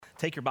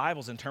Take your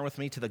Bibles and turn with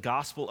me to the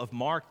Gospel of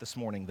Mark this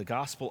morning, the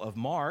Gospel of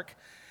Mark.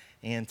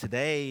 And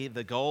today,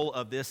 the goal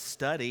of this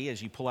study,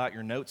 as you pull out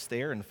your notes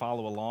there and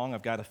follow along,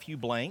 I've got a few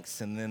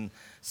blanks and then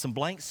some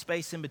blank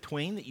space in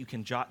between that you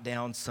can jot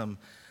down some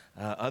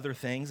other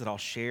things that I'll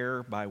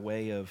share by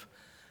way of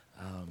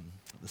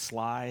the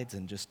slides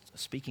and just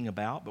speaking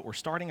about. But we're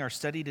starting our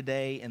study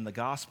today in the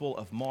Gospel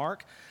of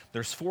Mark.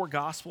 There's 4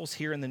 Gospels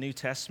here in the New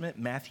Testament: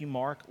 Matthew,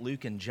 Mark,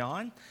 Luke, and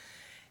John.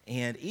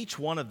 And each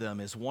one of them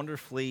is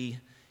wonderfully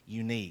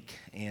unique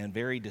and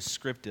very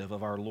descriptive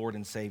of our Lord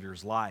and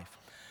Savior's life.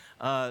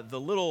 The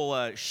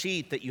little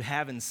sheet that you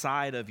have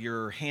inside of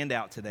your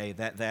handout today,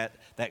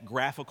 that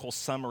graphical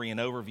summary and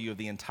overview of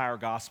the entire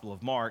Gospel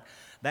of Mark,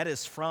 that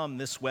is from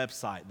this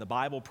website,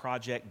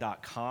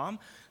 thebibleproject.com.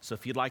 So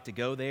if you'd like to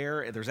go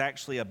there, there's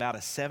actually about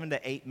a 7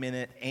 to 8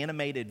 minute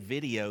animated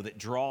video that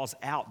draws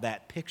out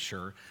that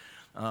picture.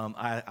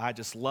 I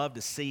just love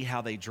to see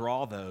how they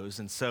draw those.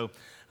 And so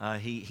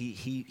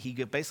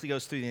he basically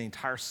goes through the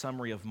entire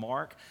summary of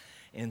Mark.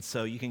 And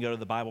so you can go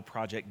to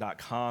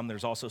thebibleproject.com.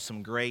 There's also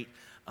some great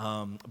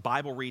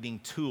Bible reading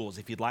tools.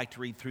 If you'd like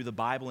to read through the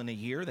Bible in a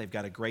year, they've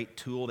got a great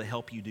tool to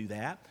help you do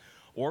that.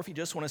 Or if you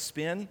just want to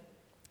spend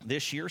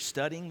this year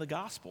studying the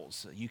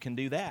Gospels, you can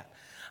do that.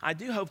 I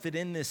do hope that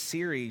in this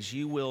series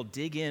you will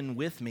dig in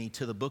with me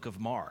to the book of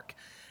Mark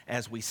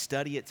as we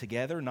study it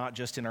together, not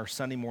just in our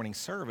Sunday morning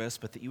service,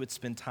 but that you would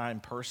spend time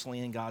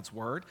personally in God's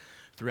Word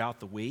throughout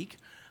the week,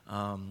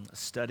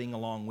 studying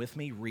along with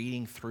me,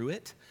 reading through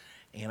it.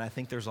 And I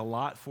think there's a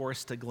lot for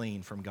us to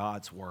glean from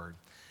God's Word.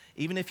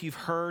 Even if you've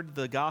heard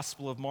the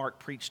Gospel of Mark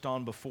preached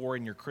on before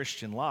in your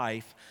Christian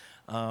life,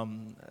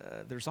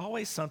 there's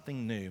always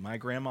something new. My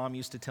grandmom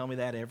used to tell me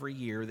that every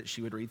year that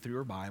she would read through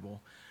her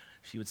Bible.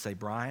 She would say,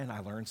 "Brian, I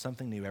learned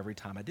something new every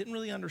time." I didn't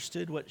really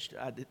understand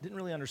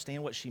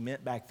what she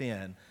meant back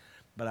then,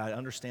 but I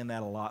understand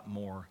that a lot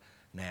more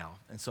now.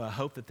 And so I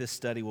hope that this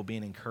study will be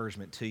an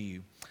encouragement to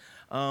you.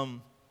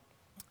 And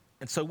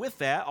so with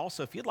that,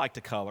 also, if you'd like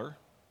to color,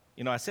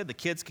 I said the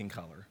kids can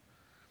color,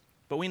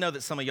 but we know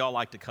that some of y'all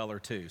like to color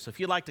too. So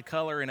if you'd like to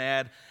color and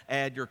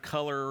add your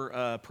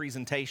color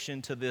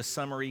presentation to this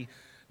summary,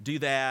 do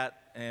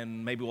that,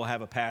 and maybe we'll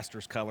have a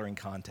pastor's coloring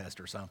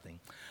contest or something.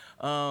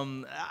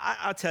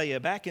 I'll tell you,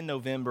 back in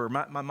November,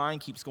 my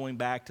mind keeps going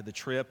back to the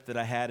trip that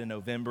I had in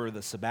November,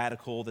 the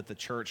sabbatical that the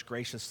church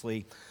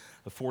graciously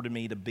afforded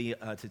me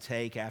to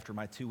take after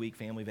my 2-week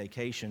family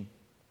vacation.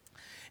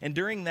 And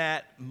during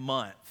that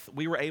month,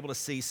 we were able to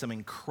see some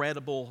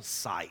incredible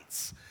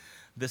sights.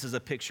 This is a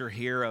picture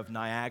here of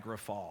Niagara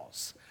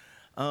Falls.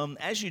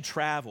 As you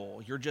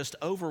travel, you're just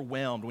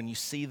overwhelmed when you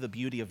see the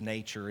beauty of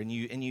nature, and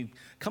you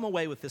come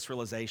away with this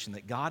realization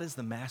that God is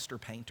the master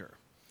painter.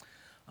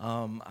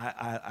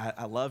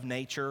 I love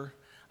nature.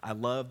 I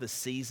love the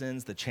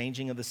seasons, the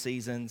changing of the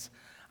seasons.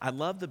 I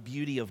love the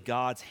beauty of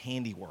God's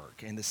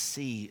handiwork and to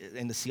see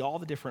all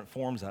the different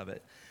forms of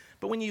it.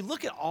 But when you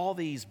look at all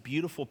these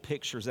beautiful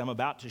pictures I'm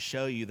about to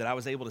show you that I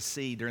was able to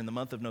see during the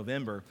month of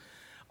November,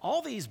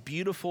 all these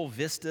beautiful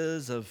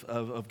vistas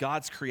of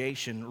God's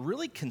creation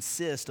really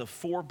consist of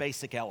 4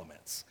 basic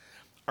elements: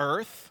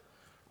 earth,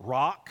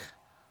 rock,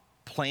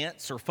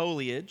 plants or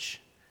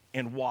foliage,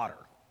 and water.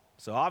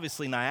 So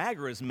obviously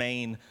Niagara's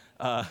main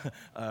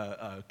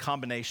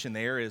combination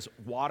there is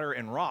water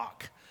and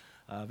rock.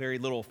 Very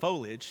little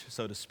foliage,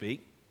 so to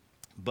speak.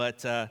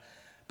 But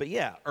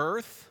yeah,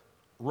 earth,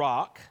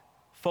 rock,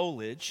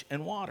 foliage,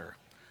 and water.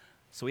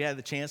 So we had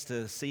the chance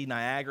to see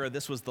Niagara.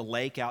 This was the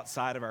lake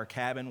outside of our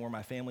cabin where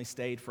my family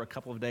stayed for a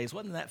couple of days.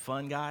 Wasn't that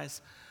fun,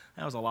 guys?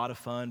 That was a lot of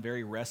fun,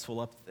 very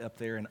restful up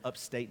there in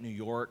upstate New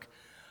York.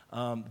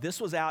 This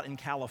was out in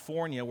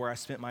California where I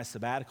spent my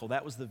sabbatical.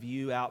 That was the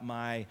view out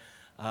my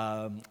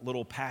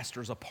little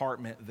pastor's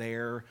apartment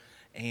there,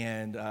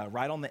 and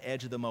right on the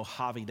edge of the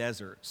Mojave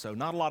Desert. So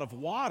not a lot of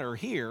water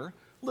here,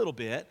 a little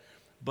bit,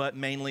 but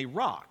mainly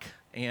rock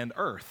and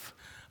earth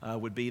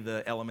would be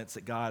the elements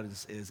that God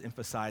is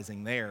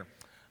emphasizing there.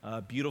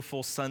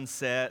 Beautiful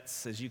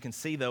sunsets. As you can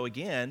see, though,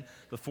 again,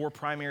 the 4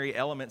 primary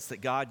elements that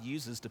God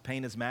uses to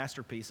paint his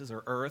masterpieces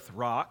are earth,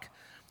 rock,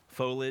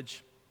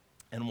 foliage,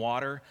 and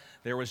water.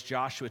 There was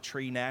Joshua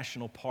Tree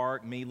National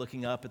Park, me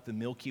looking up at the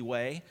Milky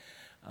Way,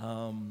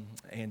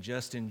 and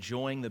just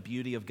enjoying the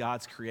beauty of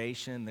God's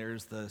creation.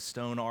 There's the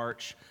Stone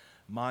Arch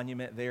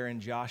Monument there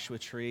in Joshua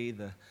Tree,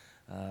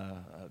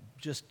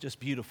 just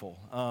beautiful.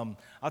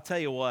 I'll tell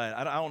you what,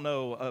 I don't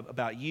know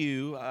about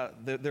you,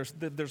 there's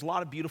a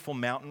lot of beautiful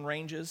mountain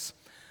ranges.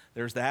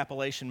 There's the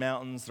Appalachian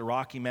Mountains, the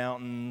Rocky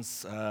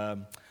Mountains,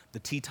 the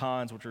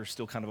Tetons, which are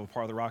still kind of a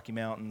part of the Rocky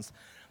Mountains.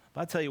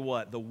 But I'll tell you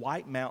what, the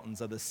White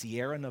Mountains of the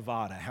Sierra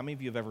Nevada, how many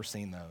of you have ever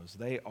seen those?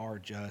 They are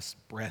just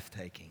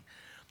breathtaking.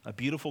 A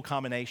beautiful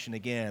combination,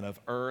 again, of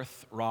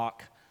earth,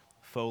 rock,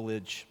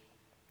 foliage,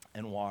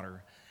 and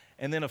water.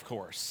 And then, of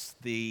course,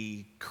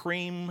 the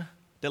creme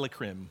de la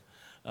creme,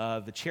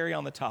 the cherry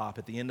on the top.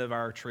 At the end of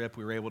our trip,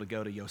 we were able to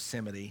go to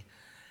Yosemite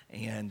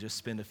and just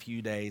spend a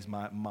few days,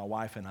 my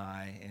wife and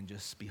I, and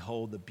just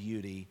behold the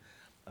beauty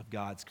of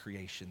God's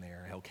creation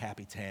there. El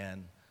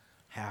Capitan,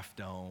 Half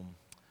Dome,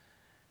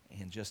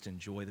 and just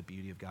enjoy the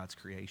beauty of God's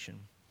creation.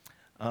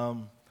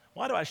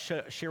 Why do I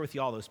share with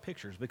you all those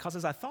pictures? Because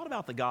as I thought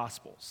about the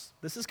Gospels,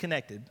 this is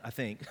connected, I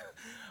think.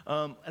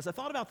 As I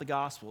thought about the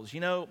Gospels,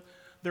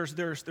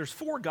 there's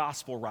four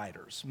Gospel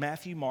writers,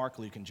 Matthew, Mark,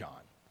 Luke, and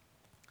John.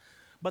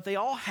 But they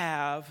all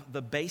have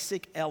the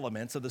basic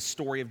elements of the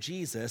story of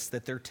Jesus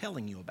that they're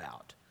telling you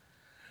about.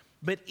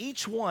 But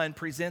each one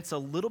presents a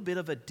little bit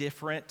of a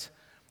different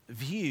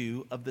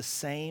view of the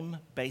same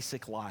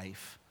basic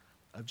life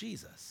of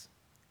Jesus.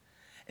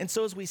 And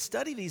so as we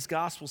study these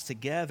Gospels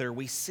together,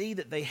 we see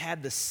that they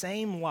had the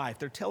same life.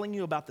 They're telling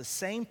you about the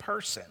same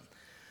person,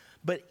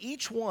 but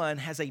each one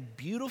has a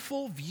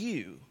beautiful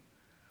view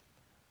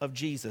of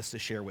Jesus to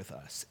share with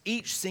us.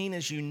 Each scene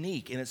is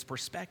unique in its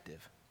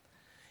perspective.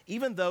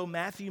 Even though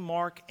Matthew,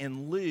 Mark,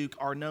 and Luke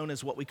are known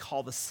as what we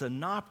call the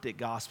synoptic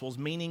Gospels,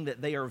 meaning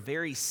that they are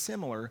very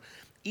similar,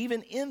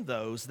 even in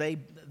those, they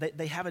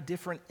have a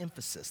different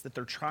emphasis that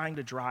they're trying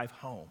to drive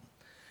home.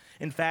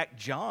 In fact,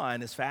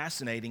 John is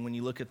fascinating when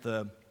you look at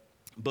the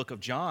book of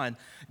John.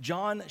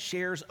 John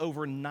shares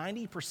over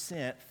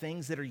 90%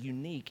 things that are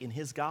unique in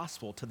his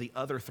gospel to the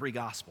other three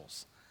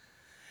gospels.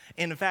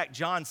 And in fact,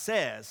 John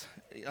says,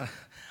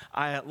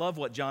 I love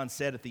what John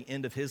said at the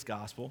end of his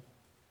gospel.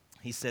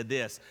 He said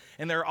this,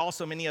 and there are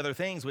also many other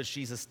things which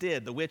Jesus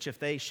did, the which if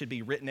they should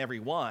be written every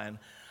one,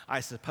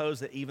 I suppose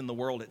that even the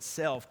world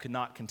itself could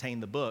not contain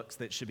the books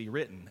that should be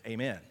written.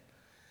 Amen.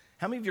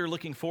 How many of you are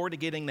looking forward to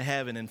getting to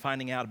heaven and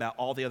finding out about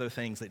all the other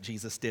things that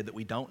Jesus did that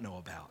we don't know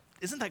about?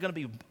 Isn't that going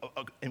to be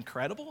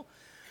incredible?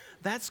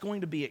 That's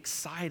going to be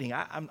exciting.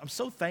 I'm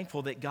so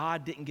thankful that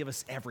God didn't give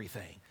us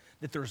everything,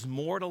 that there's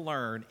more to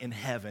learn in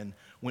heaven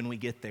when we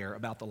get there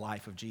about the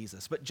life of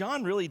Jesus. But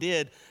John really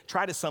did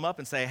try to sum up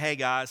and say, hey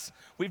guys,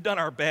 we've done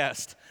our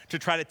best to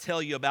try to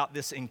tell you about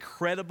this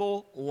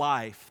incredible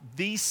life,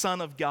 the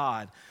Son of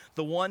God,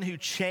 the one who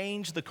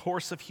changed the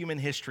course of human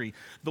history,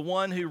 the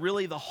one who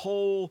really the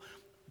whole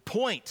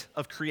point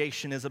of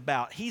creation is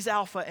about. He's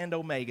Alpha and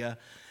Omega,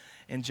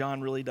 and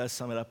John really does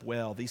sum it up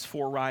well. These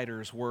four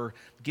writers were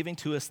giving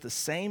to us the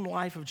same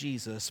life of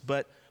Jesus,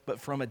 but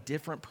from a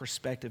different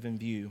perspective and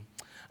view.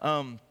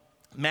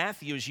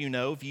 Matthew, as you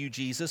know, viewed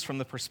Jesus from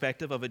the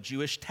perspective of a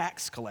Jewish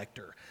tax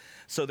collector.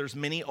 So there's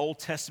many Old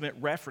Testament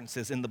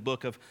references in the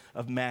book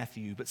of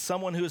Matthew. But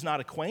someone who is not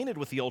acquainted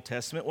with the Old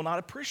Testament will not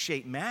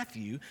appreciate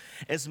Matthew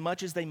as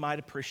much as they might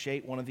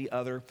appreciate one of the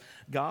other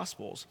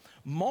Gospels.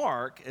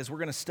 Mark, as we're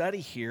going to study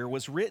here,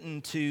 was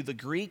written to the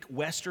Greek,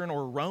 Western,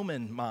 or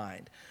Roman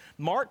mind.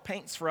 Mark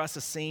paints for us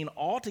a scene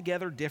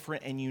altogether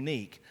different and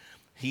unique.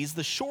 He's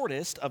the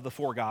shortest of the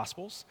four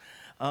Gospels,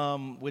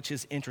 which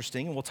is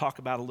interesting, and we'll talk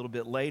about a little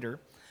bit later.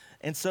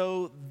 And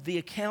so the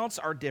accounts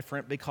are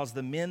different because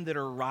the men that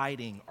are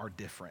writing are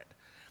different.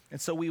 And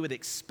so we would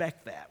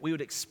expect that. We would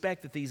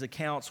expect that these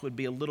accounts would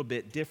be a little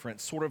bit different,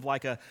 sort of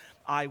like an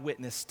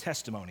eyewitness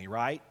testimony,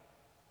 right?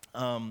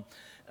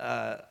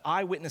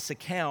 Eyewitness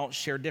accounts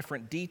share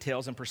different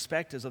details and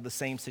perspectives of the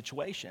same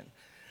situation.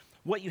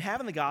 What you have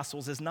in the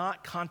Gospels is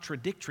not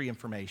contradictory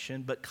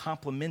information, but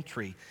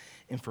complementary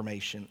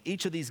information.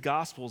 Each of these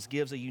Gospels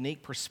gives a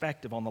unique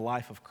perspective on the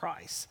life of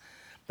Christ.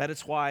 That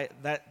is why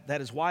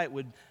it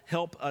would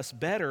help us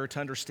better to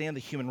understand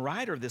the human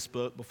writer of this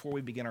book before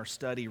we begin our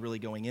study really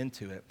going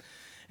into it.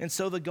 And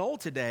so the goal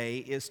today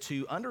is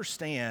to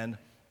understand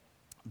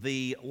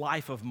the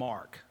life of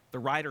Mark, the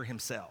writer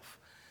himself,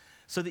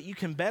 so that you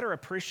can better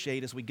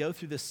appreciate as we go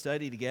through this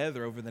study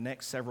together over the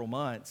next several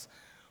months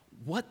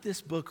what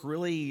this book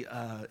really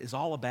is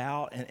all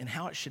about and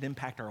how it should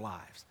impact our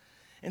lives.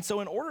 And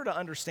so in order to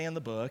understand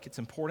the book, it's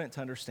important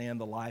to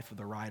understand the life of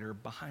the writer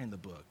behind the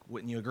book.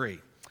 Wouldn't you agree?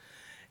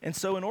 And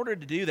so in order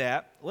to do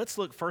that, let's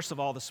look first of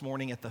all this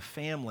morning at the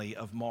family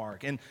of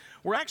Mark. And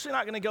we're actually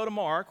not going to go to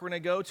Mark. We're going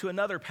to go to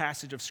another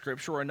passage of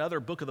Scripture or another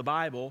book of the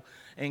Bible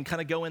and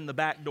kind of go in the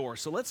back door.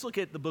 So let's look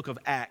at the book of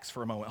Acts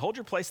for a moment. Hold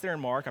your place there in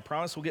Mark. I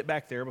promise we'll get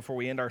back there before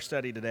we end our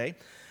study today.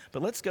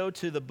 But let's go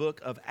to the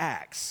book of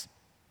Acts.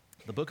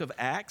 The book of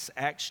Acts,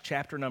 Acts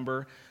chapter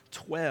number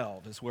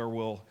 12 is where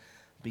we'll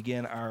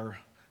begin our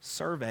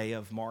survey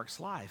of Mark's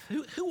life.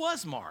 Who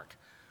was Mark?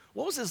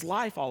 What was his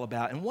life all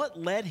about, and what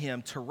led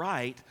him to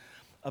write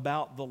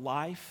about the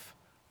life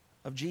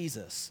of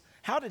Jesus?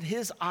 How did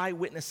his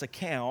eyewitness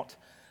account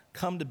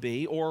come to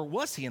be, or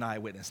was he an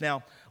eyewitness?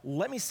 Now,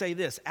 let me say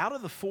this. Out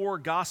of the four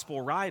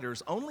gospel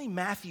writers, only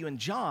Matthew and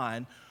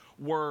John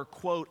were,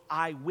 quote,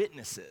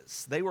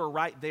 eyewitnesses. They were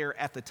right there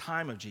at the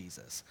time of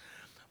Jesus.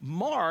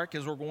 Mark,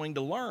 as we're going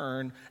to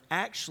learn,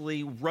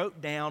 actually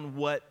wrote down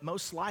what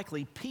most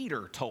likely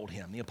Peter told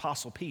him, the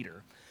Apostle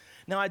Peter.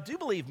 Now, I do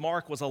believe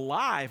Mark was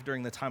alive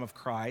during the time of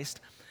Christ,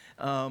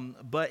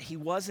 but he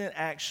wasn't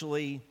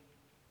actually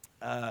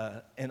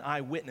an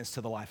eyewitness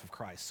to the life of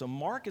Christ. So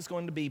Mark is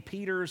going to be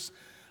Peter's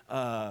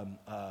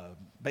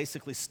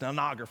basically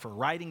stenographer,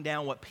 writing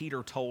down what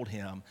Peter told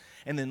him.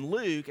 And then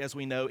Luke, as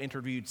we know,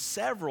 interviewed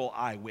several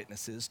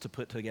eyewitnesses to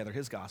put together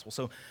his gospel.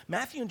 So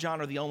Matthew and John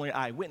are the only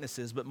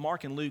eyewitnesses, but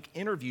Mark and Luke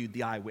interviewed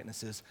the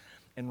eyewitnesses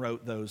and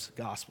wrote those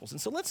Gospels. And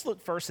so let's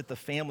look first at the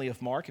family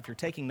of Mark. If you're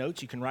taking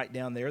notes, you can write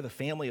down there, the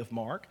family of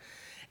Mark.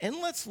 And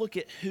let's look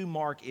at who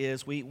Mark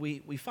is.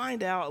 We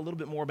find out a little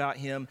bit more about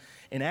him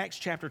in Acts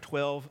chapter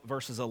 12,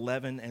 verses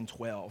 11 and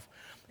 12.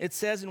 It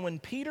says, "And when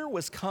Peter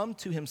was come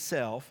to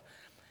himself,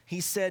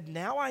 he said,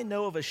 Now I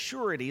know of a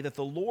surety that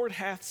the Lord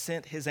hath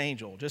sent his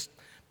angel." Just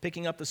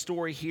picking up the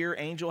story here,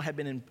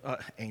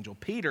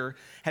 Peter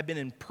had been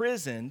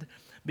imprisoned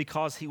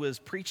because he was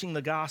preaching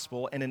the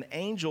gospel, and an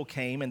angel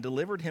came and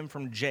delivered him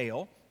from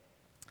jail,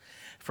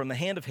 from the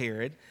hand of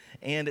Herod.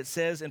 And it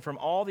says, "And from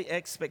all the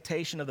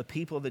expectation of the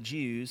people of the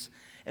Jews.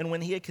 And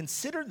when he had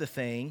considered the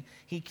thing,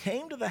 he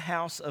came to the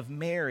house of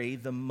Mary,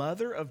 the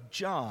mother of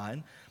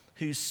John,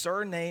 whose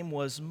surname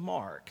was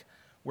Mark,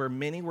 where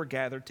many were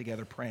gathered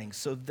together praying."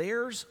 So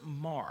there's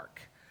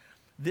Mark.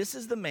 This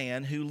is the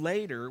man who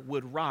later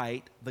would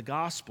write the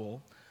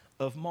Gospel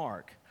of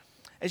Mark.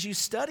 As you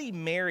study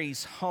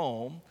Mary's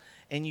home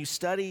and you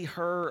study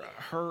her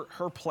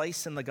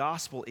place in the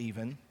gospel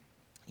even,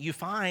 you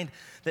find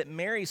that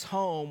Mary's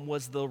home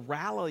was the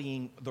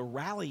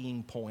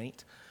rallying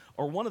point,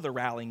 or one of the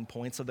rallying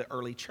points of the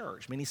early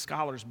church. Many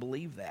scholars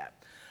believe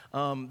that.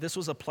 This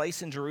was a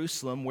place in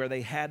Jerusalem where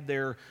they had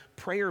their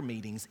prayer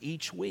meetings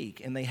each week,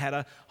 and they had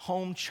a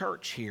home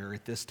church here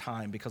at this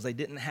time because they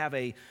didn't have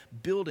a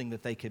building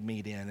that they could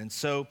meet in. And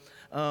so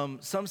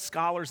some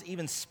scholars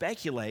even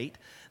speculate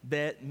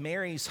that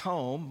Mary's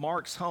home,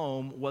 Mark's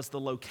home, was the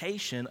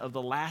location of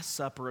the Last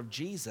Supper of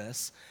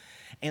Jesus.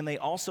 And they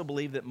also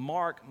believe that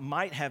Mark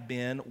might have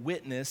been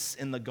witness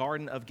in the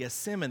Garden of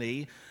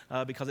Gethsemane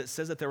because it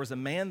says that there was a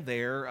man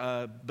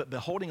there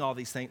beholding all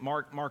these things.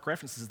 Mark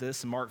references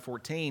this in Mark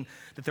 14,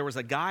 that there was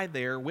a guy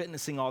there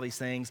witnessing all these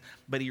things,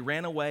 but he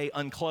ran away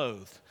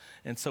unclothed.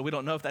 And so we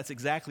don't know if that's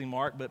exactly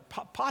Mark, but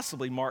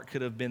possibly Mark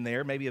could have been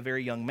there, maybe a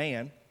very young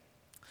man.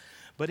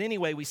 But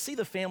anyway, we see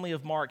the family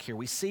of Mark here.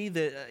 We see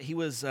that he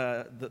was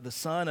the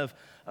son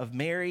of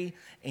Mary,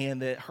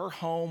 and that her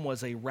home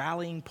was a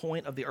rallying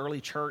point of the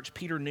early church.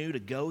 Peter knew to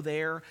go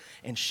there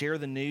and share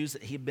the news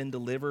that he had been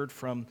delivered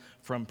from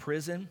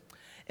prison.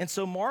 And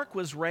so Mark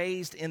was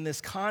raised in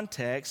this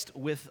context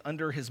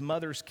under his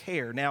mother's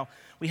care. Now,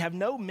 we have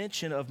no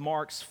mention of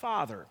Mark's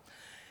father.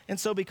 And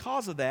so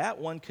because of that,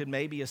 one could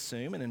maybe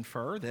assume and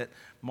infer that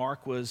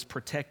Mark was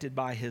protected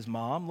by his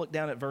mom. Look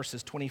down at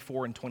verses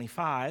 24 and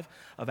 25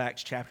 of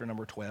Acts chapter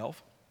number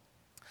 12.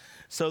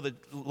 So the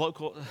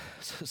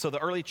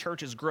early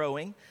church is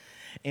growing,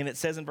 and it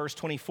says in verse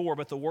 24,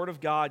 "But the word of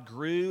God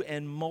grew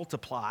and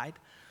multiplied."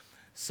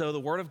 So the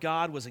word of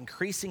God was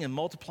increasing and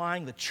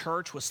multiplying. The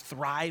church was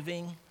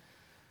thriving.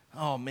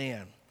 Oh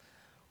man,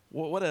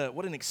 what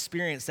an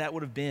experience that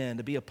would have been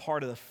to be a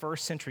part of the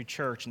first century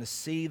church and to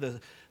see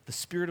the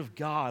Spirit of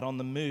God on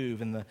the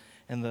move and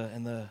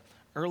the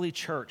early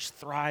church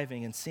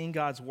thriving and seeing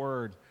God's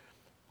word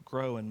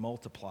grow and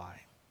multiply.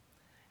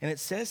 And it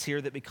says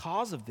here that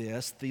because of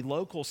this, the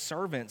local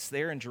servants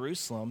there in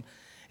Jerusalem,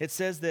 it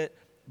says that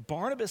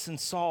Barnabas and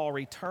Saul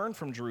returned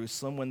from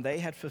Jerusalem when they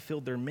had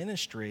fulfilled their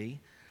ministry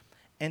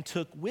and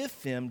took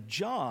with them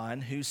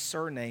John, whose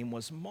surname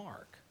was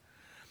Mark.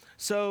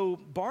 So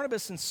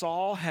Barnabas and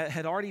Saul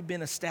had already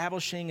been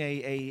establishing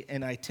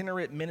an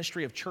itinerant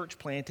ministry of church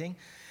planting.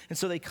 And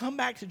so they come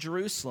back to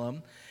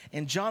Jerusalem,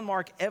 and John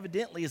Mark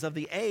evidently is of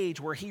the age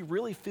where he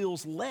really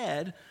feels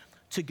led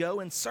to go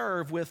and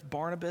serve with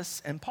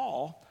Barnabas and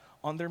Paul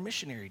on their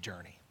missionary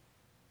journey.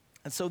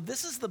 And so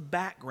this is the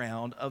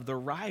background of the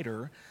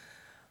writer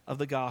of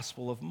the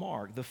Gospel of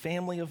Mark, the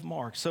family of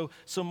Mark. So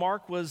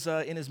Mark was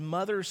in his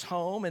mother's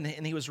home, and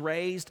he was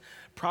raised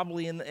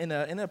probably in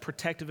a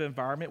protective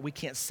environment. We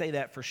can't say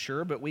that for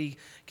sure, but we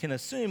can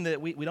assume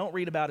that we don't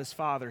read about his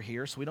father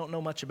here, so we don't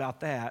know much about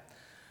that.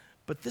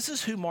 But this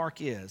is who Mark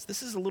is.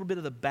 This is a little bit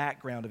of the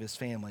background of his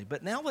family.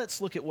 But now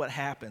let's look at what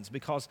happens,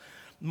 because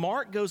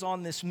Mark goes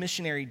on this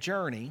missionary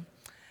journey,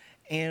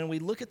 and we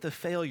look at the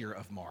failure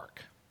of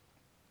Mark.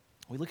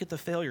 Look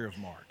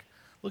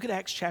at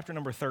Acts chapter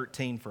number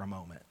 13 for a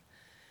moment.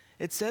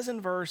 It says in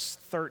verse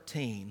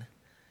 13,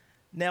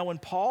 "Now when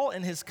Paul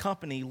and his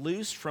company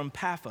loosed from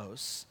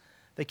Paphos,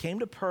 they came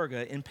to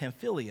Perga in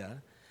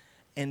Pamphylia,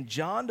 and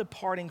John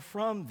departing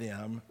from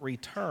them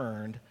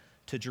returned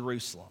to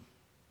Jerusalem."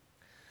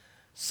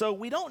 So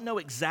we don't know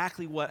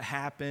exactly what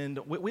happened.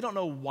 We don't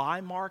know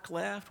why Mark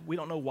left. We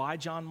don't know why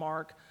John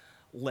Mark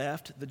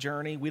left the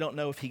journey. We don't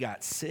know if he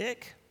got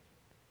sick.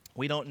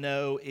 We don't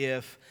know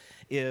if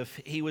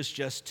he was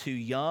just too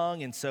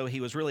young and so he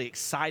was really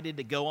excited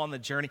to go on the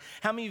journey.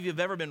 How many of you have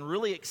ever been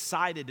really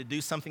excited to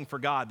do something for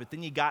God, but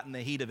then you got in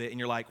the heat of it and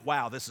you're like,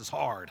 wow, this is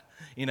hard,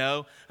 you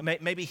know?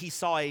 Maybe he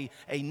saw a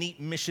neat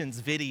missions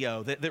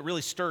video that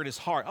really stirred his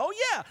heart. Oh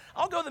yeah,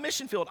 I'll go to the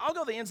mission field. I'll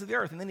go to the ends of the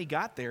earth. And then he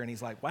got there and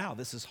he's like, wow,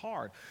 this is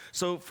hard.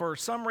 So for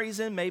some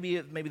reason, maybe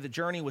the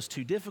journey was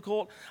too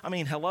difficult. I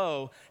mean,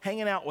 hello,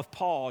 hanging out with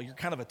Paul, you're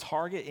kind of a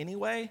target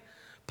anyway.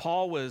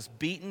 Paul was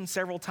beaten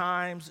several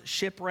times,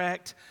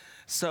 shipwrecked.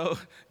 So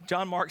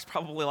John Mark's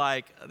probably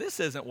like, this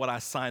isn't what I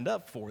signed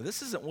up for.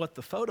 This isn't what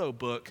the photo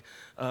book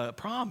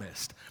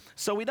promised.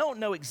 So we don't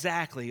know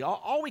exactly.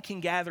 All we can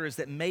gather is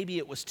that maybe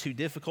it was too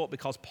difficult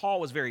because Paul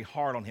was very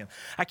hard on him.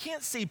 I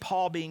can't see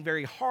Paul being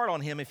very hard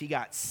on him if he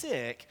got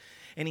sick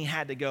and he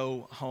had to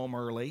go home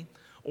early.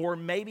 Or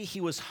maybe he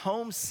was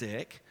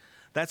homesick.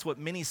 That's what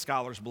many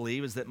scholars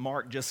believe, is that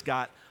Mark just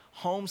got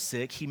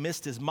homesick. He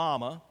missed his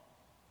mama.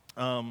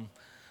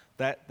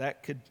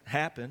 That could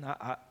happen.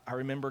 I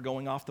remember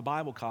going off to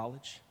Bible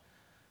college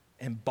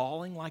and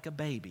bawling like a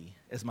baby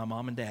as my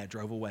mom and dad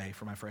drove away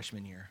for my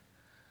freshman year.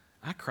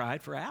 I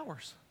cried for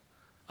hours.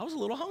 I was a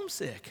little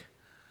homesick.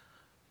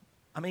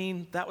 I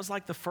mean, that was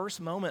like the first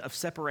moment of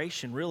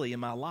separation really in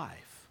my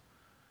life.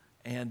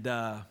 And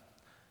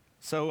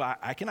so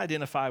I can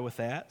identify with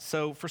that.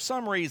 So for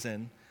some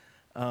reason,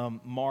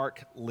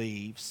 Mark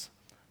leaves.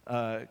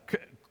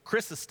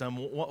 Chrysostom,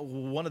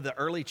 one of the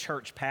early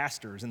church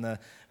pastors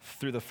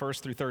through the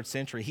first through third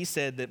century, he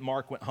said that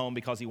Mark went home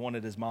because he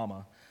wanted his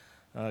mama.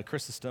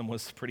 Chrysostom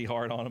was pretty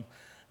hard on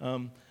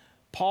him.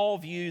 Paul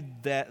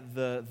viewed that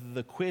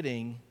the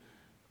quitting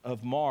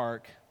of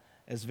Mark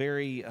as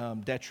very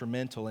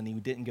detrimental, and he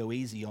didn't go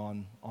easy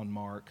on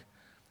Mark,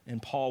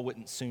 and Paul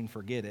wouldn't soon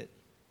forget it.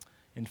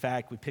 In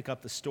fact, we pick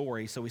up the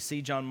story. So we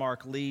see John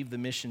Mark leave the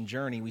mission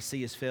journey. We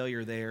see his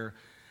failure there.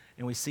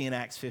 And we see in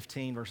Acts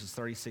 15, verses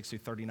 36 through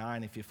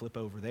 39, if you flip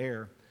over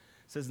there, it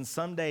says, "And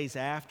some days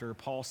after,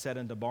 Paul said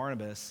unto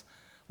Barnabas,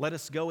 Let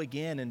us go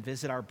again and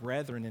visit our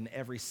brethren in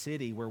every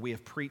city where we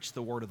have preached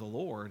the word of the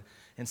Lord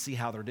and see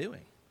how they're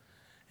doing.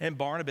 And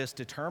Barnabas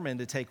determined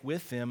to take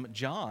with them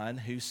John,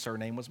 whose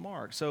surname was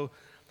Mark." So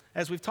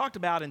as we've talked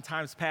about in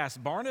times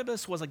past,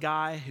 Barnabas was a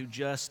guy who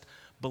just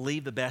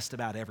believed the best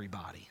about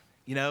everybody.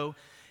 You know,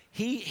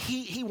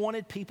 he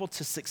wanted people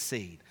to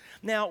succeed.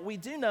 Now, we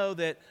do know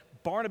that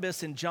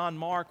Barnabas and John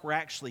Mark were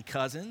actually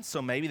cousins,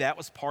 so maybe that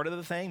was part of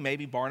the thing.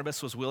 Maybe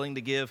Barnabas was willing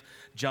to give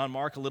John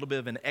Mark a little bit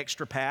of an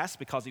extra pass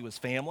because he was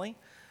family.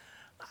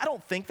 I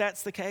don't think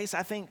that's the case.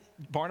 I think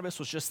Barnabas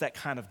was just that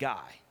kind of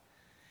guy.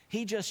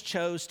 He just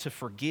chose to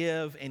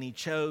forgive, and he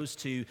chose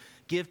to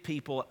give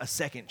people a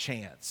second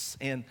chance.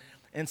 And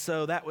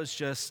so that was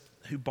just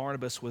who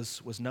Barnabas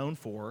was known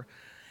for.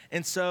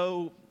 And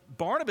so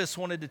Barnabas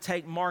wanted to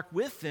take Mark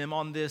with them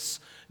on this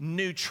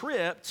new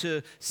trip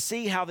to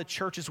see how the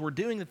churches were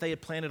doing that they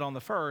had planted on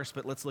the first.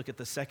 But let's look at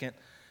the second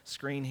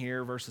screen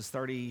here, verses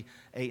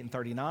 38 and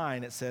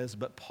 39. It says,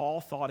 "But Paul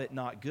thought it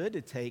not good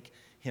to take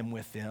him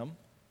with them,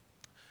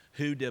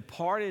 who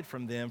departed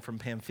from them from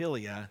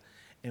Pamphylia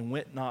and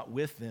went not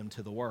with them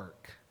to the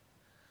work."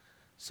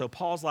 So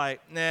Paul's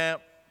like, "Nah,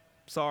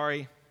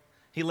 sorry.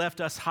 He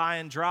left us high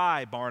and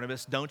dry,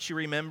 Barnabas. Don't you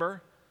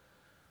remember?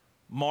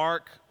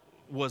 Mark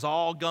was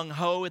all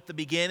gung-ho at the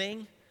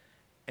beginning,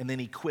 and then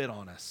he quit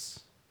on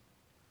us."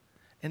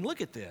 And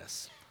look at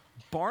this.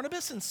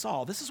 Barnabas and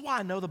Saul, this is why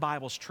I know the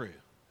Bible's true.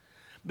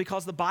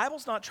 Because the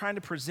Bible's not trying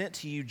to present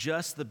to you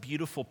just the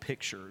beautiful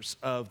pictures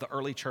of the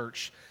early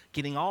church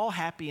getting all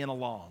happy and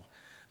along.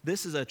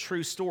 This is a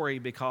true story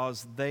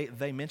because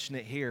they mention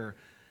it here.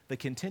 The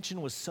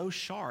contention was so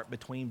sharp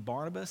between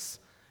Barnabas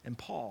and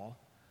Paul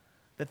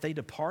that they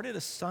departed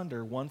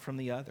asunder one from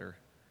the other.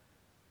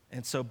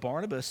 And so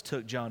Barnabas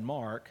took John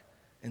Mark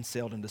and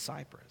sailed into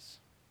Cyprus.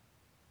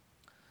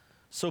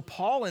 So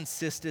Paul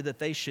insisted that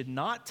they should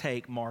not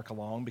take Mark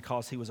along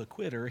because he was a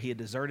quitter. He had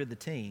deserted the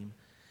team.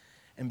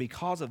 And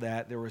because of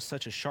that, there was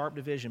such a sharp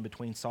division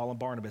between Saul and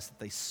Barnabas that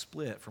they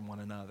split from one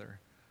another.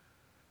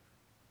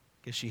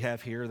 Guess you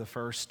have here the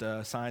first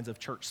signs of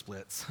church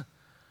splits.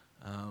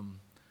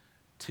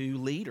 Two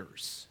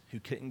leaders who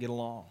couldn't get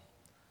along.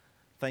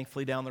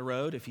 Thankfully, down the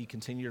road, if you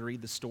continue to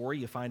read the story,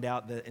 you find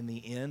out that in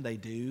the end, they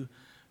do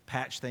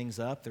patch things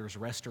up. There's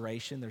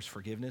restoration, there's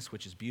forgiveness,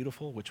 which is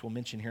beautiful, which we'll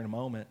mention here in a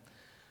moment.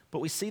 But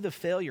we see the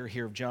failure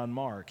here of John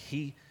Mark.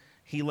 He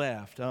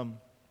left.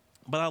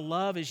 But I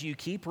love as you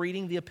keep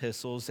reading the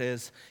epistles,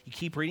 as you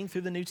keep reading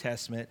through the New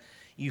Testament,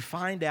 you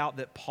find out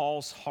that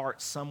Paul's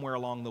heart somewhere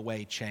along the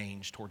way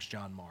changed towards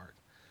John Mark.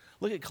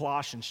 Look at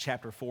Colossians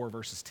chapter 4,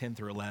 verses 10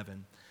 through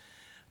 11.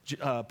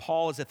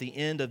 Paul is at the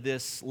end of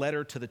this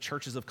letter to the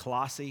churches of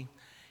Colossae,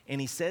 and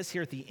he says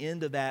here at the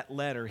end of that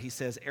letter, he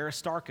says,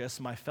 "Aristarchus,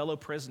 my fellow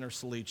prisoner,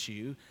 salutes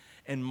you,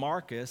 and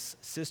Marcus,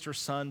 sister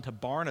son to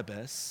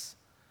Barnabas,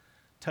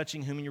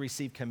 touching whom you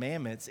receive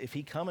commandments. If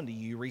he come unto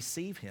you,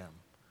 receive him."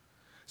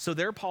 So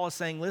there Paul is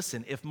saying,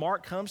 listen, if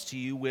Mark comes to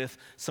you with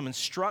some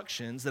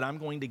instructions that I'm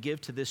going to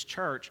give to this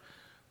church,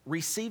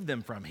 receive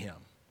them from him.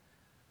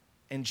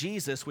 And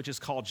Jesus, which is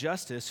called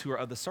Justus, who are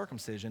of the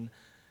circumcision.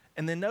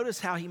 And then notice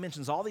how he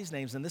mentions all these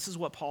names, and this is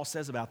what Paul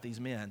says about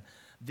these men.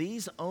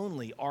 "These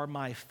only are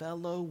my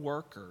fellow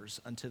workers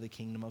unto the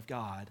kingdom of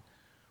God,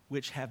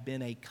 which have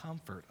been a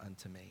comfort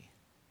unto me."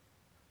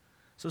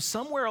 So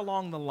somewhere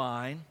along the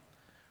line,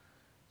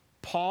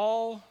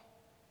 Paul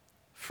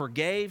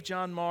forgave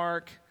John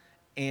Mark,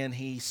 and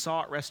he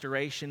sought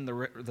restoration.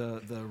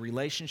 The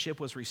relationship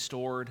was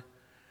restored.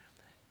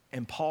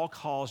 And Paul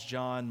calls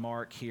John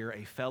Mark here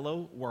a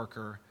fellow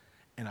worker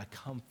and a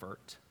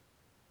comfort.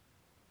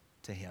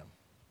 to him.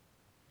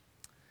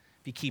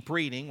 If you keep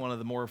reading, one of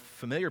the more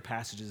familiar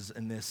passages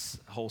in this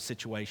whole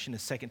situation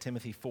is 2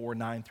 Timothy 4,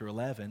 9 through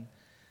 11.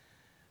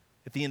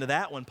 At the end of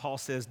that one, Paul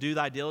says, "Do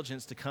thy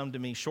diligence to come to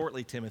me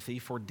shortly, Timothy,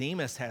 for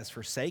Demas has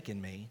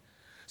forsaken me."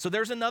 So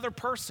there's another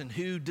person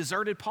who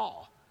deserted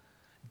Paul.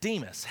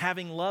 Demas,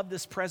 having loved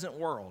this present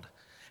world,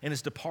 and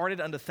is departed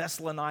unto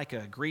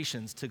Thessalonica,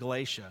 Grecians to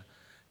Galatia,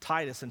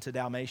 Titus unto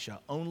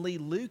Dalmatia. Only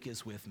Luke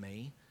is with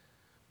me.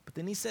 But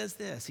then he says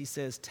this, he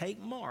says, "Take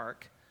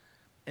Mark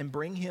and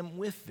bring him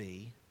with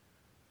thee."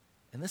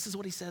 And this is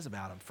what he says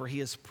about him: "For he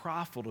is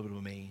profitable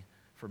to me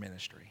for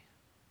ministry."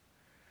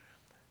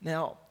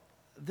 Now,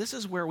 this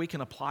is where we can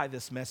apply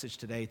this message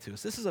today to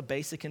us. This is a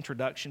basic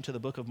introduction to the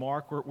book of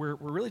Mark. We're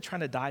really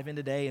trying to dive in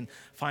today and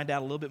find out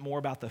a little bit more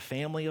about the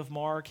family of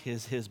Mark,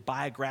 his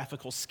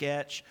biographical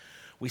sketch.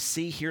 We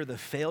see here the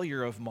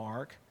failure of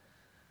Mark.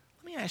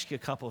 Let me ask you a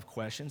couple of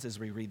questions as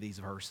we read these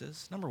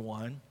verses. Number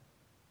one,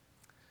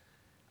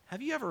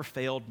 have you ever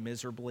failed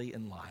miserably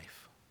in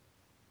life?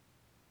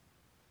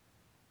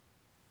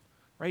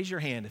 Raise your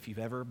hand if you've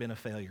ever been a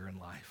failure in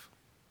life.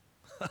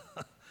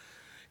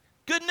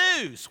 Good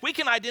news, we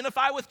can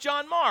identify with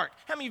John Mark.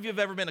 How many of you have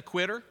ever been a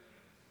quitter?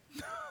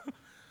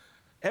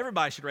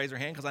 Everybody should raise their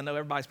hand because I know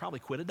everybody's probably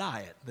quit a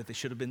diet that they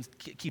should have been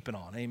keeping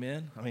on.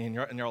 Amen? I mean,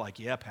 you're like,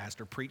 "Yeah,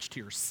 Pastor, preach to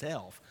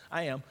yourself."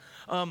 I am.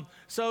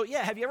 So,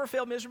 yeah, have you ever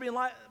failed miserably in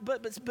life?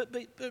 But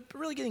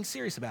really getting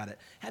serious about it,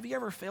 have you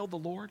ever failed the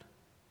Lord?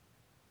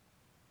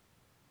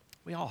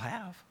 We all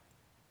have.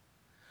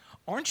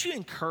 Aren't you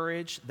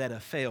encouraged that a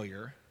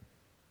failure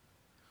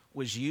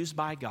was used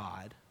by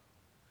God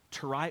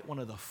to write one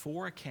of the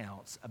 4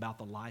 accounts about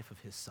the life of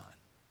his son?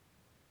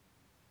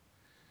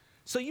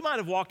 So you might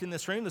have walked in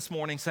this room this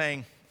morning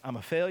saying, "I'm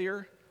a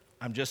failure.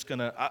 I'm just going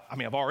to,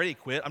 I've already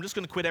quit. I'm just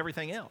going to quit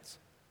everything else.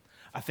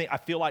 I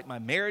feel like my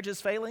marriage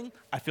is failing.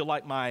 I feel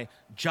like my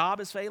job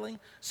is failing.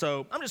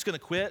 So I'm just going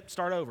to quit,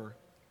 start over."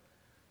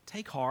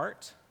 Take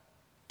heart.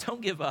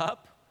 Don't give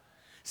up.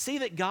 See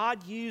that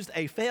God used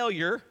a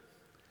failure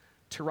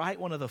to write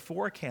one of the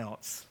 4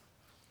 accounts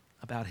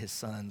about his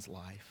son's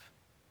life.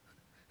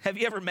 Have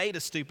you ever made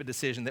a stupid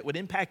decision that would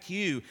impact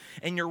you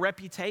and your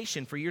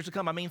reputation for years to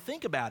come? I mean,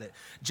 think about it.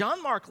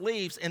 John Mark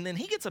leaves, and then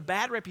he gets a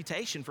bad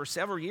reputation for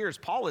several years.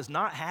 Paul is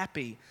not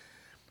happy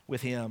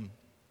with him.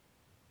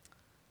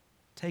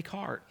 Take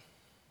heart.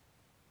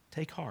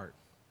 Take heart.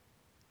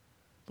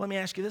 Let me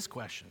ask you this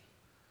question.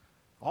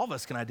 All of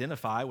us can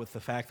identify with the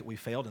fact that we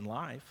failed in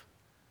life.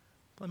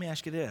 Let me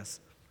ask you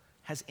this.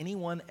 Has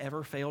anyone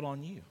ever failed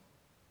on you?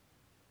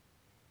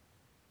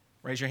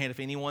 Raise your hand if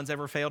anyone's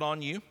ever failed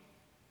on you.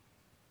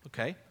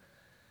 Okay.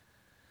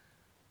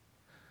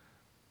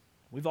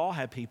 We've all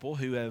had people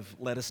who have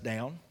let us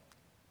down.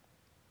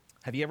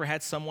 Have you ever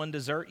had someone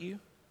desert you?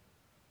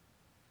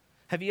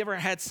 Have you ever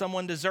had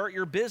someone desert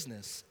your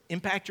business,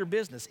 impact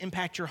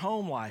your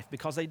home life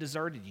because they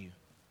deserted you?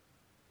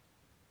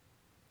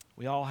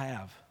 We all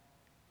have.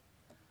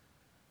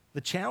 The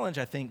challenge,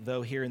 I think,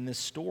 though, here in this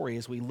story,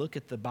 as we look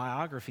at the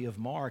biography of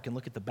Mark and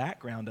look at the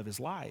background of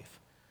his life,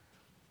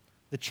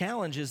 the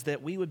challenge is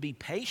that we would be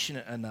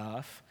patient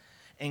enough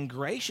and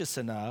gracious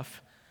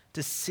enough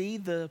to see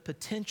the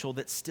potential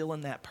that's still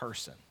in that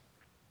person.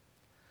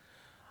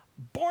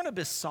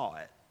 Barnabas saw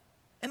it.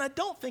 And I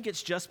don't think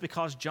it's just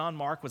because John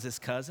Mark was his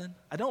cousin.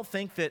 I don't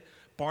think that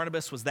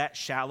Barnabas was that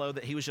shallow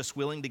that he was just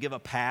willing to give a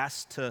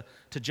pass to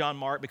John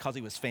Mark because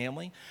he was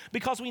family.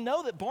 Because we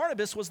know that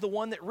Barnabas was the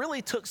one that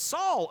really took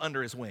Saul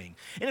under his wing.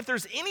 And if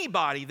there's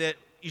anybody that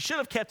you should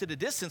have kept at a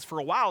distance for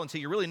a while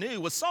until you really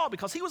knew was Saul,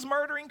 because he was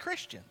murdering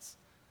Christians.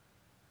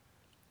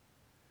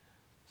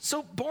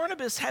 So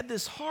Barnabas had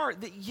this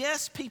heart that,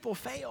 yes, people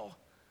fail,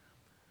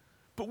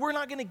 but we're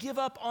not going to give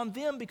up on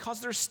them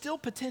because there's still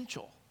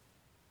potential.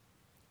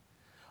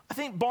 I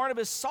think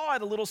Barnabas saw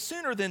it a little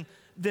sooner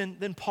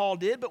than Paul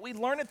did, but we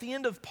learn at the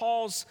end of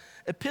Paul's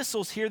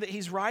epistles here that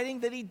he's writing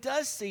that he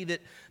does see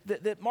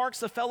that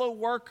Mark's a fellow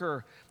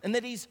worker and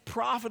that he's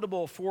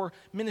profitable for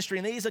ministry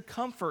and that he's a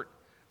comfort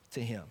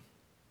to him.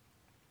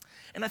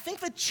 And I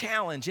think the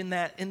challenge in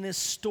this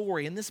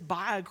story, in this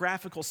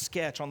biographical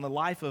sketch on the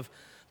life of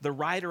the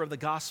writer of the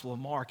Gospel of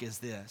Mark is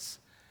this: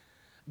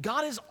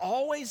 God is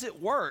always at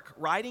work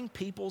writing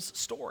people's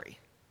story.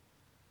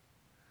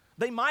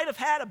 They might have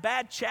had a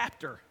bad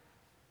chapter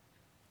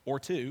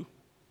or 2,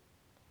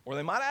 or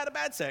they might have had a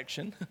bad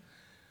section,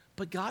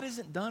 but God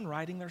isn't done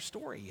writing their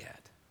story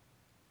yet.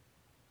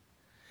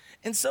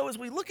 And so as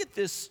we look at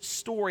this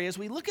story, as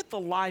we look at the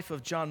life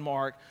of John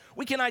Mark,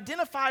 we can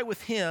identify with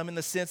him in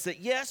the sense that,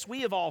 yes,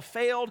 we have all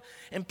failed,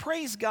 and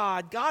praise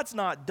God, God's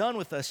not done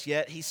with us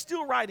yet. He's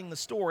still writing the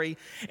story.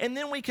 And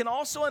then we can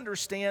also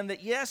understand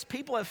that, yes,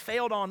 people have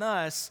failed on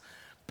us,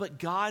 but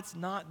God's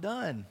not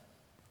done.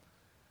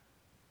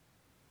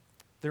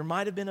 There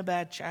might have been a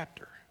bad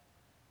chapter.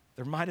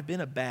 There might have been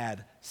a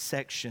bad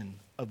section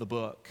of the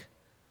book,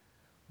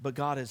 but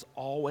God is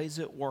always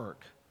at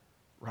work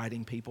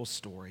writing people's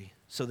story.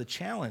 So the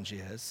challenge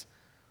is,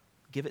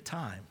 give it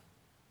time.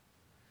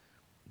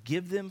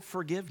 Give them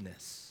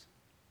forgiveness.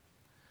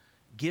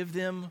 Give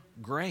them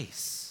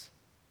grace.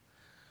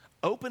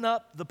 open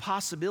up the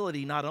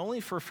possibility not only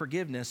for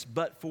forgiveness,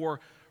 but for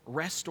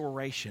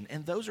restoration.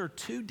 And those are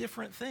two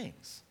different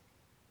things.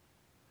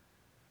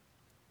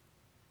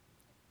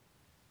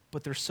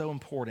 But they're so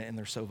important and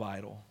they're so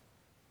vital.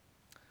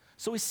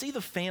 So we see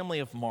the family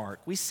of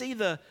Mark. We see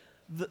the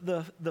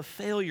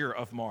failure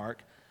of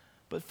Mark.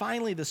 But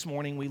finally this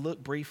morning, we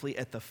look briefly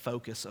at the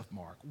focus of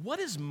Mark. What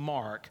is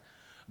Mark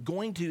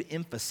going to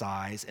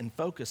emphasize and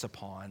focus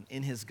upon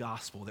in his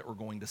gospel that we're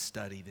going to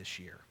study this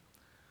year?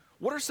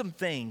 What are some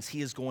things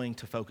he is going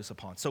to focus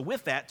upon? So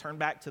with that, turn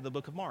back to the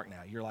book of Mark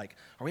now. You're like,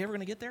 are we ever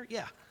going to get there?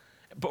 Yeah.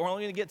 But we're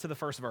only going to get to the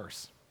first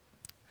verse.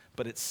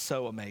 But it's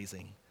so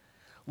amazing.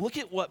 Look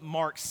at what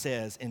Mark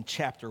says in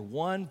chapter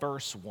 1,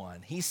 verse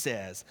 1. He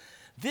says,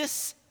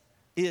 "This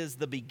is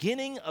the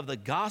beginning of the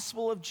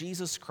gospel of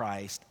Jesus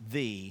Christ,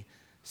 the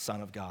Son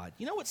of God."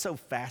 You know what's so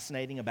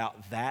fascinating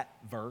about that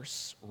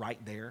verse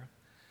right there?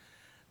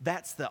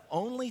 That's the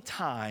only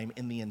time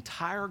in the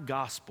entire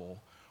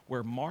gospel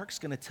where Mark's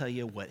going to tell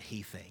you what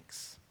he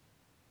thinks.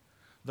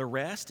 The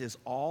rest is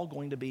all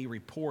going to be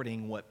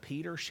reporting what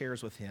Peter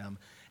shares with him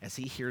as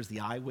he hears the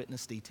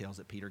eyewitness details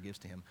that Peter gives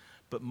to him.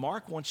 But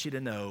Mark wants you to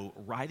know,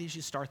 right as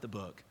you start the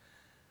book,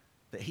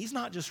 that he's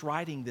not just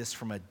writing this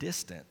from a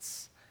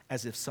distance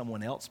as if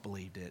someone else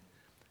believed it.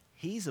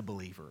 He's a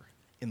believer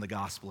in the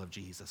gospel of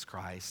Jesus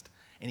Christ,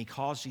 and he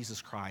calls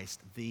Jesus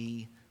Christ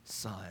the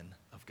Son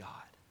of God.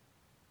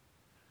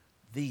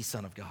 The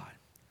Son of God.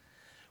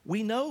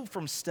 We know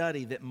from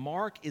study that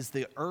Mark is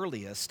the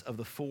earliest of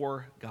the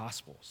four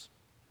Gospels,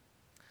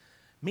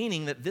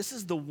 meaning that this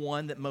is the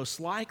one that most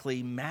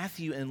likely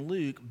Matthew and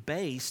Luke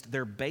based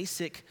their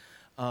basic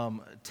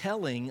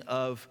telling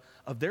of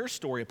their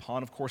story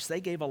upon. Of course,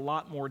 they gave a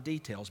lot more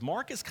details.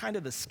 Mark is kind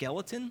of the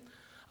skeleton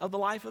of the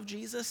life of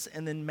Jesus,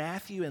 and then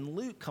Matthew and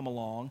Luke come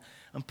along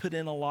and put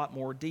in a lot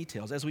more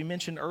details. As we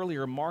mentioned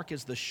earlier, Mark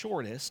is the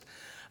shortest.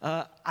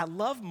 I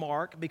love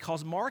Mark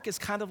because Mark is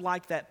kind of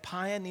like that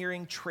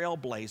pioneering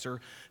trailblazer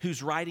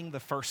who's writing the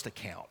first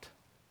account,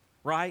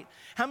 right?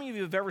 How many of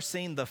you have ever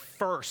seen the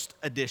first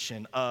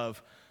edition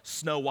of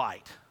Snow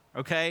White,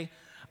 okay?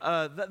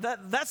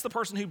 That's the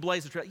person who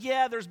blazed the trail.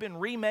 Yeah, there's been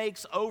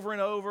remakes over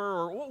and over,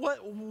 or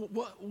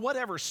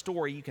whatever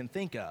story you can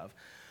think of.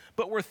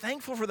 But we're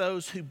thankful for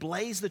those who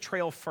blazed the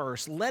trail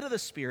first, led of the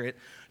Spirit,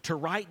 to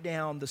write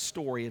down the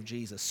story of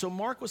Jesus. So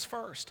Mark was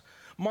first.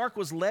 Mark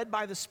was led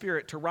by the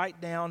Spirit to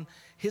write down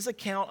his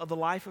account of the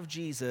life of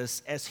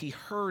Jesus as he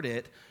heard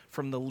it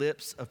from the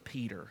lips of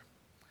Peter.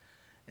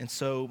 And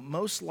so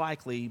most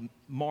likely,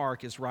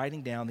 Mark is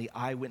writing down the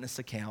eyewitness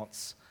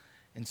accounts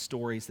and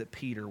stories that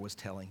Peter was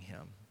telling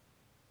him.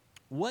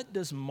 What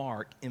does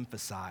Mark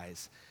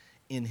emphasize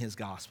in his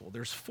gospel?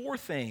 There's four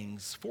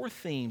themes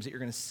that you're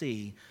going to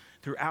see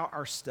throughout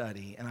our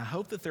study, and I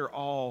hope that they're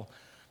all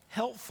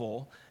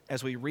helpful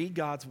as we read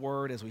God's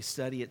word, as we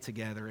study it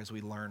together, as we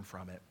learn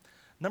from it.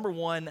 Number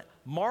one,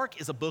 Mark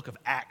is a book of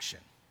action.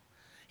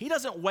 He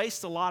doesn't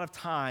waste a lot of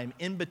time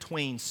in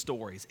between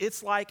stories.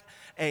 It's like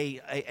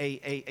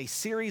a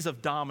series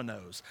of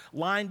dominoes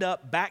lined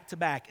up back to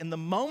back. And the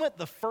moment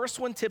the first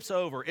one tips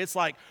over, it's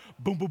like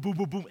boom, boom, boom,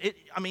 boom, boom.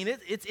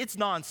 It's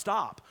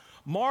nonstop.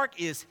 Mark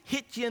is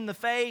hit you in the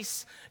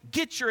face,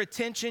 get your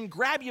attention,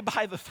 grab you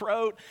by the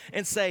throat,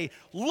 and say,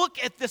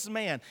 look at this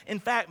man. In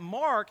fact,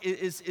 Mark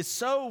is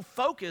so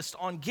focused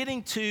on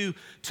getting to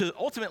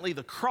ultimately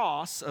the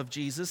cross of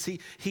Jesus.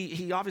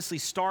 He obviously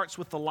starts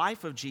with the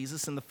life of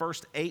Jesus in the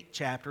first 8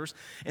 chapters.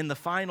 In the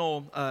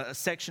final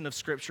section of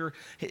Scripture,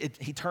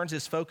 he turns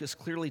his focus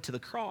clearly to the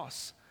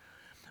cross.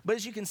 But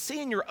as you can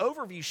see in your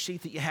overview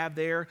sheet that you have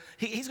there,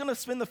 he's going to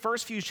spend the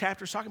first few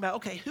chapters talking about,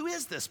 okay, who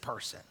is this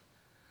person?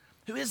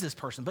 Who is this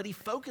person? But he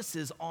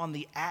focuses on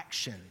the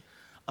action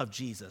of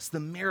Jesus, the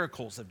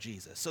miracles of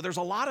Jesus. So there's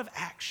a lot of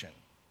action.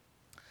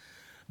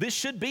 This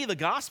should be the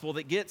gospel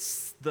that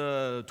gets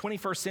the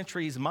 21st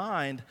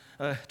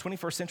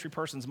century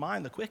person's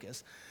mind the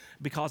quickest,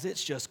 because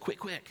it's just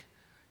quick.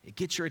 It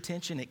gets your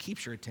attention, it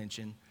keeps your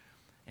attention,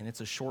 and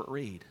it's a short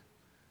read.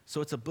 So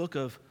it's a book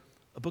of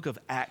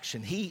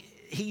action. He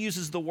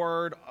uses the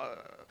word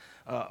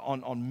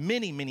on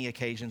many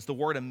occasions, the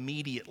word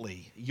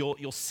immediately.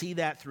 You'll see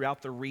that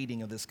throughout the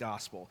reading of this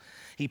gospel.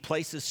 He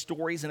places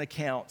stories and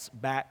accounts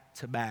back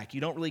to back. You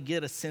don't really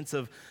get a sense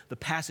of the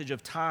passage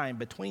of time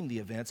between the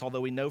events,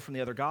 although we know from the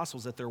other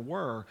gospels that there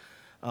were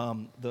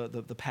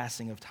the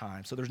passing of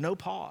time. So there's no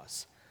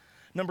pause.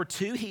 Number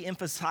 2, he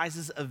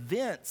emphasizes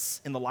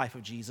events in the life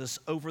of Jesus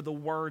over the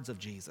words of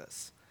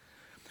Jesus.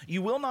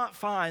 You will not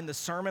find the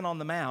Sermon on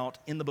the Mount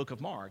in the book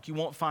of Mark. You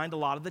won't find a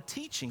lot of the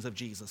teachings of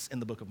Jesus in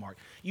the book of Mark.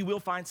 You will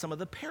find some of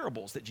the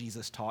parables that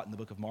Jesus taught in the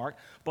book of Mark,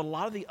 but a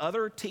lot of the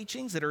other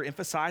teachings that are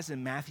emphasized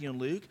in Matthew and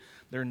Luke,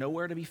 they're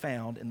nowhere to be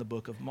found in the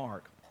book of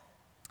Mark.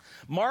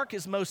 Mark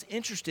is most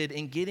interested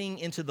in getting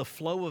into the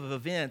flow of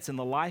events in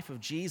the life of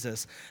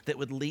Jesus that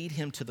would lead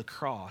him to the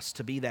cross,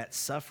 to be that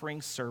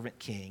suffering servant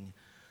king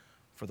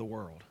for the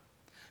world.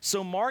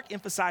 So Mark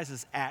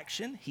emphasizes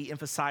action. He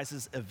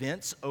emphasizes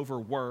events over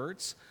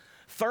words.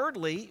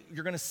 Thirdly,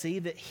 you're going to see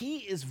that he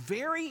is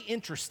very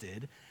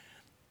interested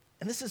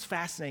and this is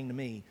fascinating to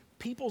me,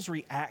 people's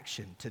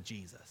reaction to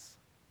Jesus.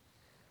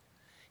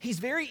 He's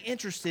very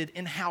interested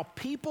in how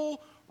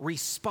people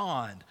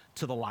respond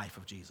to the life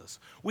of Jesus,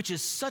 which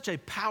is such a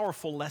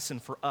powerful lesson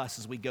for us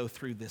as we go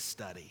through this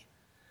study.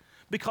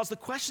 Because the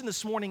question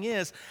this morning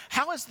is,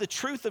 how is the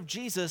truth of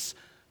Jesus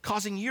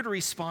causing you to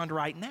respond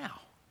right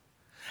now?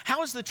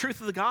 How is the truth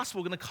of the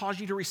gospel going to cause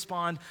you to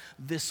respond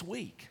this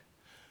week?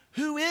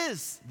 Who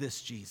is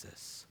this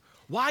Jesus?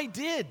 Why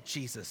did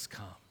Jesus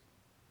come?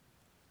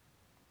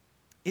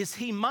 Is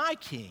he my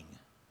king?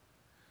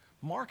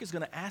 Mark is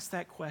going to ask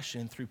that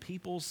question through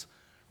people's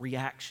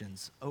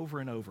reactions over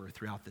and over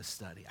throughout this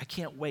study. I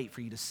can't wait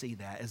for you to see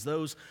that as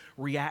those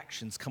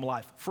reactions come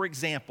alive. For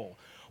example,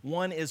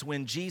 one is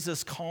when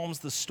Jesus calms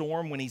the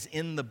storm when he's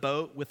in the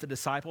boat with the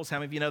disciples. How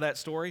many of you know that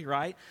story,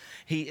 right?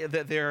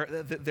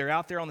 They're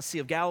out there on the Sea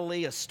of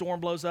Galilee. A storm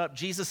blows up.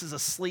 Jesus is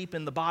asleep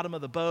in the bottom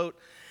of the boat.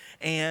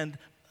 And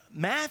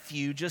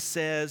Matthew just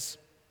says,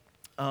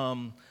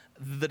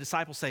 the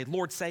disciples say,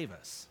 Lord, save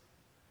us.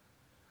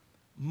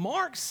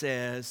 Mark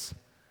says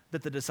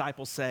that the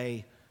disciples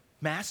say,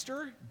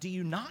 Master, do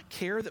you not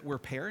care that we're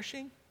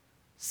perishing?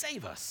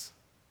 Save us.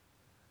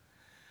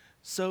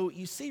 So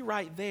you see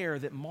right there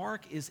that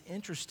Mark is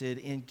interested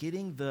in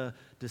getting the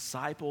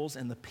disciples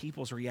and the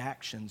people's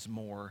reactions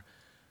more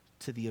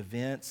to the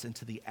events and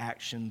to the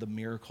action, the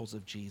miracles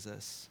of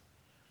Jesus.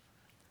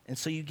 And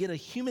so you get a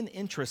human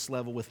interest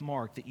level with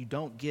Mark that you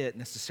don't get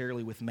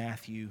necessarily with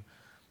Matthew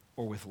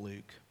or with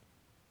Luke.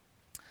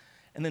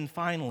 And then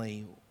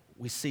finally,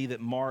 we see that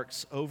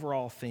Mark's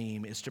overall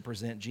theme is to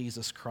present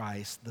Jesus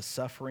Christ, the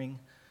suffering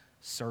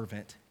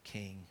servant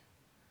king.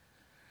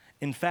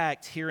 In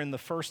fact, here in the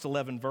first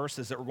 11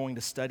 verses that we're going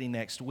to study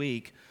next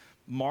week,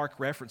 Mark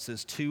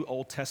references 2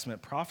 Old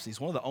Testament prophecies.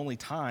 One of the only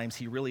times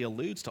he really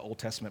alludes to Old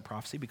Testament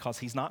prophecy, because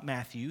he's not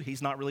Matthew.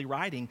 He's not really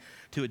writing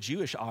to a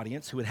Jewish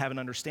audience who would have an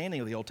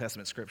understanding of the Old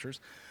Testament scriptures.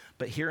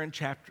 But here in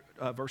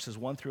verses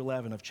 1 through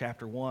 11 of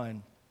chapter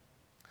 1,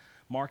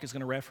 Mark is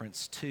going to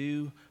reference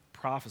 2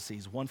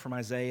 prophecies, one from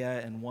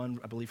Isaiah and one,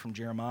 I believe, from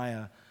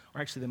Jeremiah,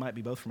 or actually they might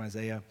be both from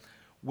Isaiah,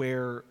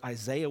 where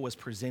Isaiah was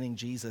presenting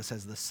Jesus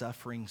as the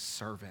suffering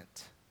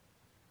servant.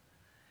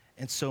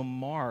 And so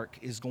Mark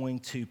is going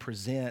to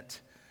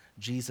present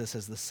Jesus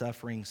as the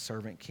suffering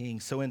servant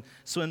king. So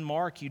in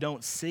Mark, you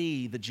don't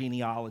see the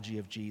genealogy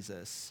of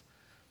Jesus.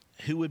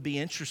 Who would be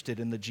interested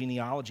in the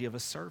genealogy of a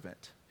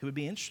servant? Who would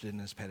be interested in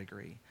his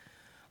pedigree?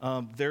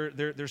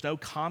 There's no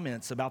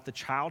comments about the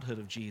childhood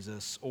of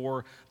Jesus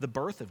or the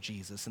birth of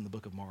Jesus in the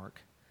book of Mark.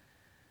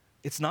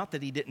 It's not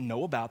that he didn't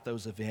know about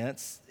those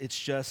events. It's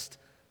just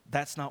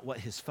that's not what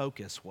his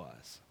focus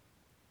was.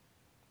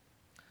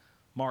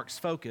 Mark's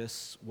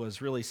focus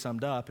was really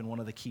summed up in one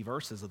of the key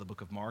verses of the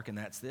book of Mark, and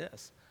that's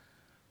this: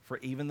 for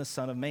even the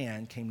Son of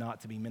Man came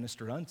not to be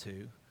ministered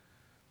unto,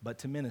 but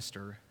to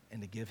minister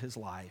and to give his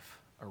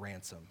life a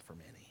ransom for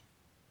many.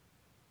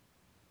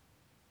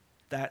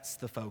 That's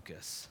the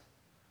focus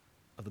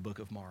of the book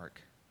of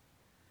Mark,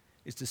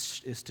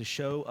 is to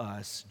show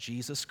us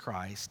Jesus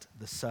Christ,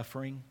 the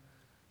suffering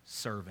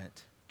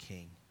servant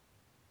king.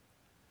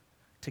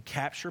 To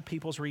capture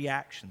people's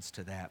reactions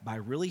to that by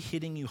really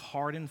hitting you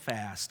hard and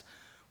fast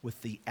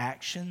with the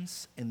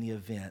actions and the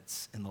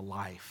events in the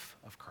life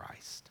of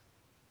Christ.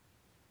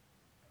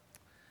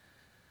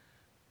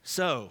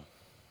 So,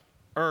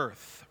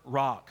 earth,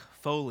 rock,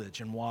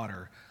 foliage, and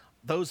water,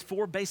 those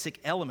 4 basic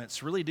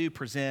elements really do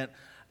present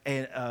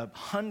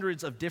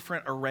hundreds of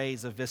different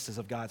arrays of vistas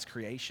of God's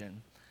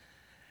creation.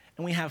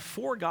 And we have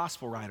 4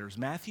 gospel writers,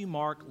 Matthew,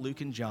 Mark,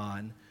 Luke, and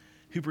John,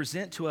 who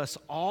present to us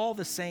all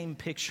the same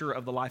picture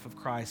of the life of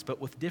Christ, but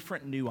with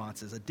different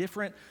nuances, a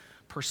different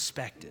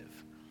perspective.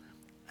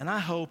 And I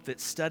hope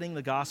that studying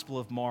the Gospel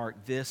of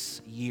Mark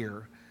this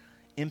year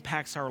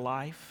impacts our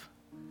life,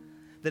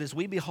 that as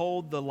we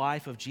behold the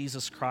life of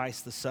Jesus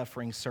Christ, the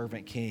suffering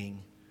servant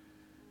king,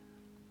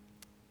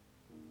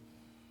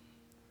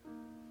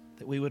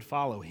 that we would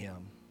follow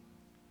him,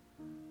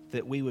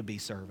 that we would be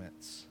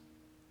servants,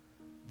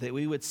 that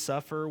we would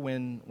suffer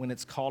when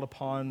it's called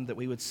upon, that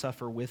we would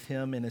suffer with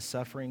him in his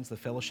sufferings, the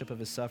fellowship of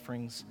his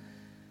sufferings,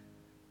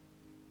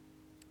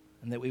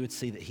 and that we would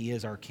see that he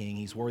is our king.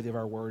 He's worthy of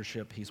our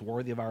worship. He's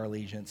worthy of our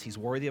allegiance. He's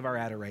worthy of our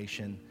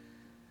adoration.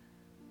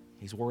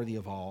 He's worthy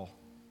of all,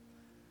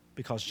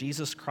 because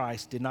Jesus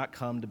Christ did not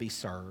come to be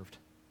served.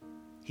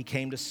 He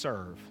came to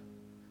serve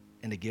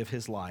and to give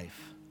his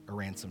life a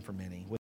ransom for many.